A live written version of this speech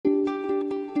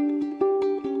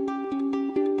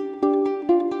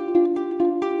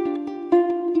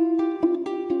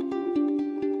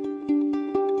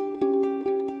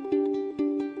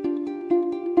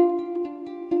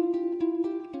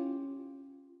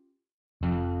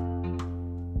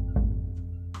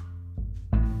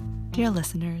Dear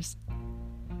listeners,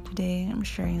 today I'm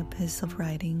sharing a piece of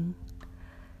writing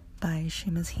by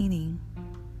Seamus Heaney.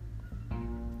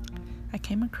 I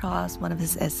came across one of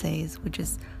his essays, which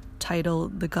is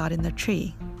titled The God in the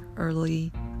Tree,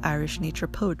 Early Irish Nature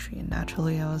Poetry, and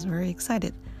naturally I was very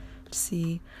excited to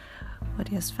see what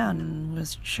he has found and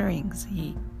was sharing. So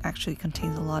he actually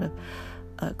contains a lot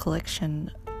of collection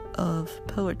of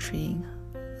poetry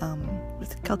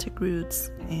with Celtic roots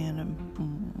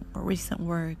and more recent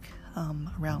work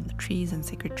around the trees and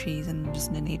sacred trees and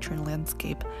just the nature and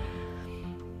landscape.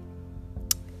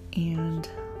 And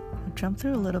I'll jump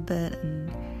through a little bit,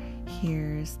 and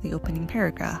here's the opening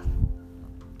paragraph.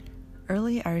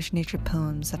 Early Irish nature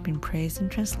poems have been praised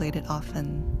and translated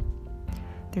often.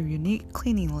 Their unique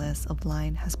cleanliness of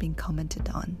line has been commented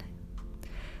on.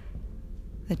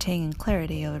 The tang and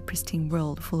clarity of a pristine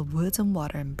world full of woods and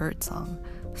water and birdsong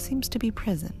seems to be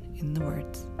present in the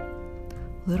words.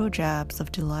 Little jabs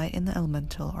of delight in the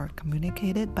elemental are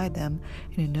communicated by them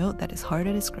in a note that is hard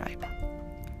to describe.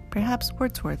 Perhaps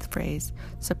Wordsworth's phrase,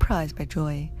 surprised by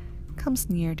joy,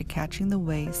 comes near to catching the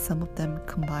way some of them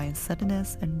combine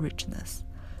suddenness and richness.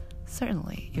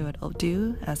 Certainly, it would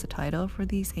do as a title for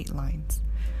these 8 lines,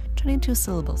 22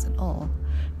 syllables in all,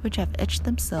 which have etched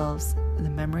themselves in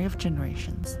the memory of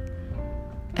generations,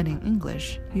 and in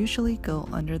English usually go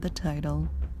under the title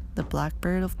The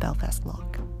Blackbird of Belfast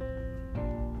Lough.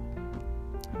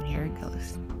 And here it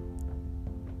goes.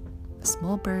 A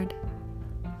small bird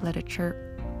let it chirp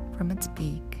from its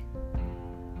beak.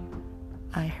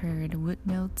 I heard wood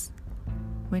notes,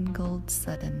 wind-gold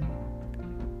sudden,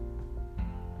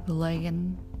 the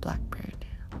Lagan blackbird.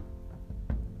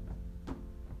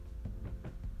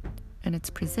 In its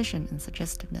precision and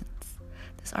suggestiveness,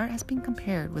 this art has been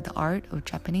compared with the art of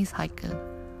Japanese haiku.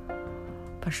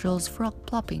 Basho's frog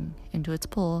plopping into its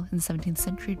pool in 17th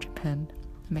century Japan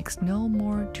makes no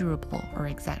more durable or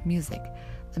exact music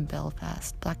than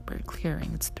Belfast blackbird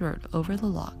clearing its throat over the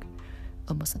loch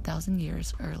almost 1,000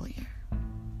 years earlier.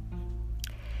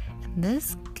 And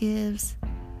this gives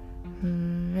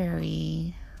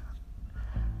very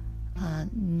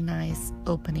nice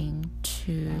opening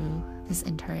to this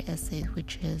entire essay,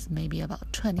 which is maybe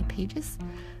about 20 pages,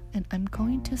 and I'm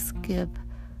going to skip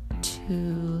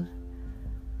to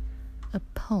a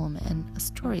poem and a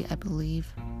story, I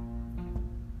believe,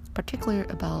 particularly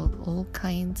about all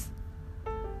kinds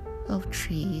of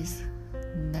trees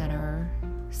that are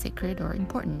sacred or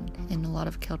important in a lot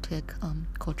of Celtic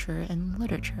culture and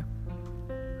literature.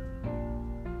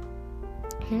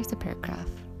 Here's the paragraph.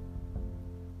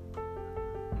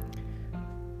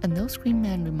 And those green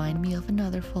men remind me of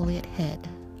another foliate head,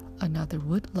 another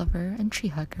wood lover and tree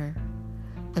hugger,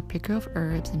 a picker of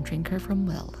herbs and drinker from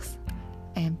wells.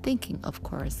 I am thinking, of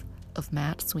course, of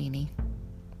Matt Sweeney,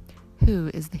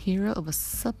 who is the hero of a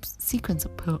subsequence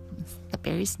of poems that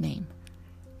bear his name,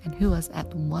 and who was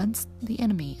at once the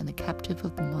enemy and the captive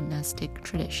of the monastic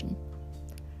tradition.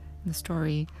 In the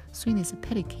story, Sweeney is a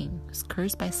petty king who is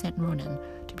cursed by Saint Ronan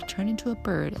to be turned into a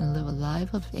bird and live a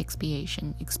life of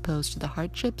expiation, exposed to the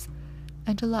hardships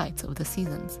and delights of the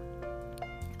seasons,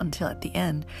 until at the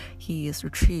end he is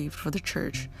retrieved for the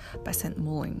church by Saint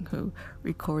Mulling, who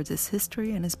records his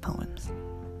history and his poems.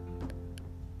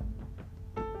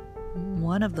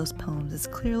 One of those poems is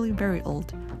clearly very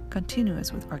old,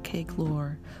 continuous with archaic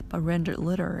lore, but rendered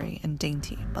literary and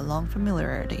dainty by long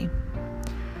familiarity.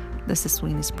 This is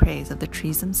Sweeney's praise of the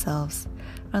trees themselves,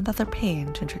 another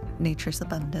paean to nature's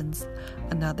abundance,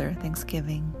 another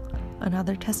thanksgiving,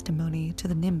 another testimony to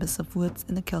the nimbus of woods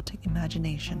in the Celtic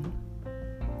imagination.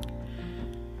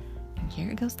 And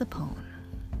here goes the poem.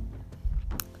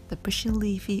 The bushy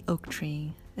leafy oak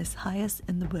tree is highest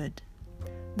in the wood.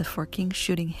 The forking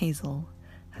shooting hazel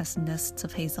has nests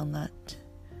of hazelnut.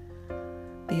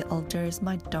 The alder is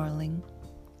my darling,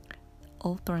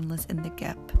 all thornless in the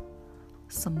gap,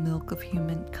 some milk of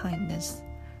human kindness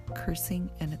coursing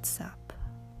in its sap.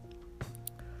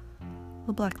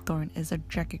 The blackthorn is a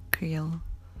jagged creel,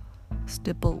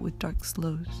 stippled with dark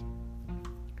sloes.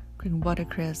 Green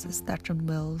watercress is thatched on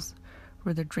wells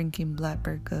where the drinking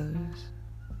blackbird goes.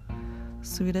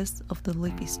 Sweetest of the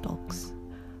leafy stalks,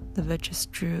 the vetches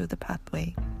strew the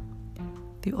pathway.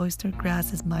 The oyster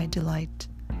grass is my delight,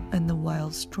 and the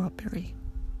wild strawberry.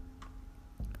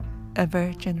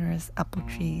 Ever generous apple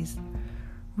trees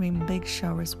rain big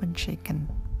showers when shaken.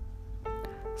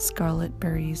 Scarlet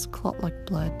berries clot like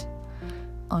blood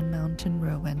on mountain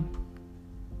rowan.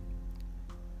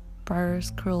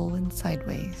 Briars curl in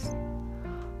sideways,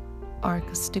 arc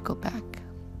a stickleback,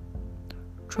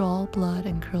 draw blood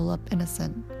and curl up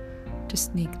innocent to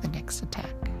sneak the next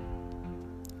attack.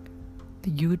 The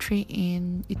yew tree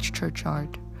in each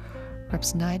churchyard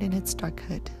wraps night in its dark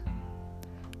hood.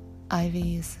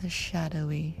 Ivy is a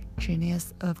shadowy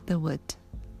genius of the wood.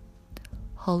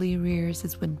 Holly rears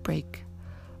its windbreak,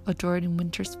 adored in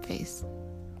winter's face.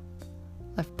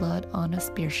 Left blood on a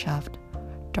spear shaft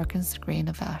darkens the grain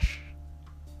of ash.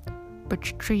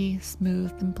 Birch tree,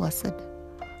 smooth and blessed,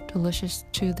 delicious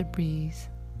to the breeze.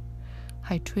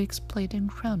 High twigs plait and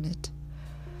crown it,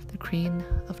 the queen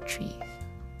of trees.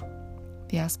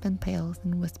 The aspen pales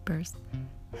and whispers,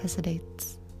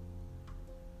 hesitates.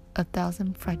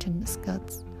 1,000 frightened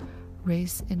scuds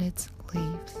race in its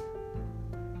leaves.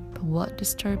 But what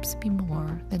disturbs me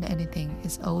more than anything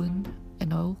is Owen,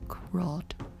 an oak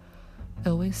rod,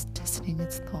 always twisting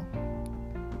its thorn.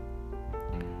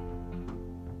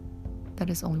 That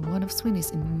is only one of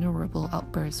Sweeney's innumerable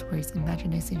outbursts where his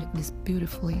imagination is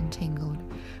beautifully entangled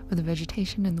with the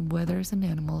vegetation and the weathers and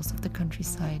animals of the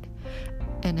countryside,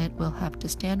 and it will have to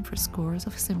stand for scores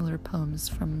of similar poems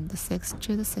from the 6th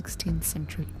to the 16th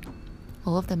century,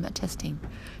 all of them attesting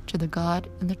to the god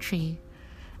in the tree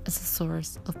as a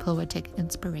source of poetic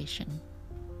inspiration.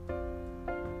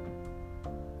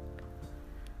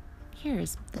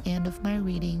 Here's the end of my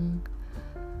reading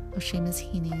of Seamus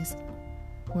Heaney's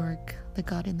work, The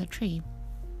God in the Tree,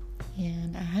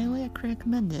 and I highly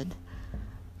recommend it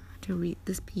to read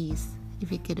this piece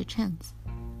if you get a chance.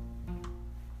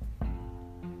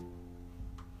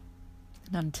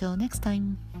 And until next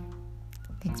time,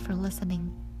 thanks for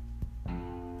listening.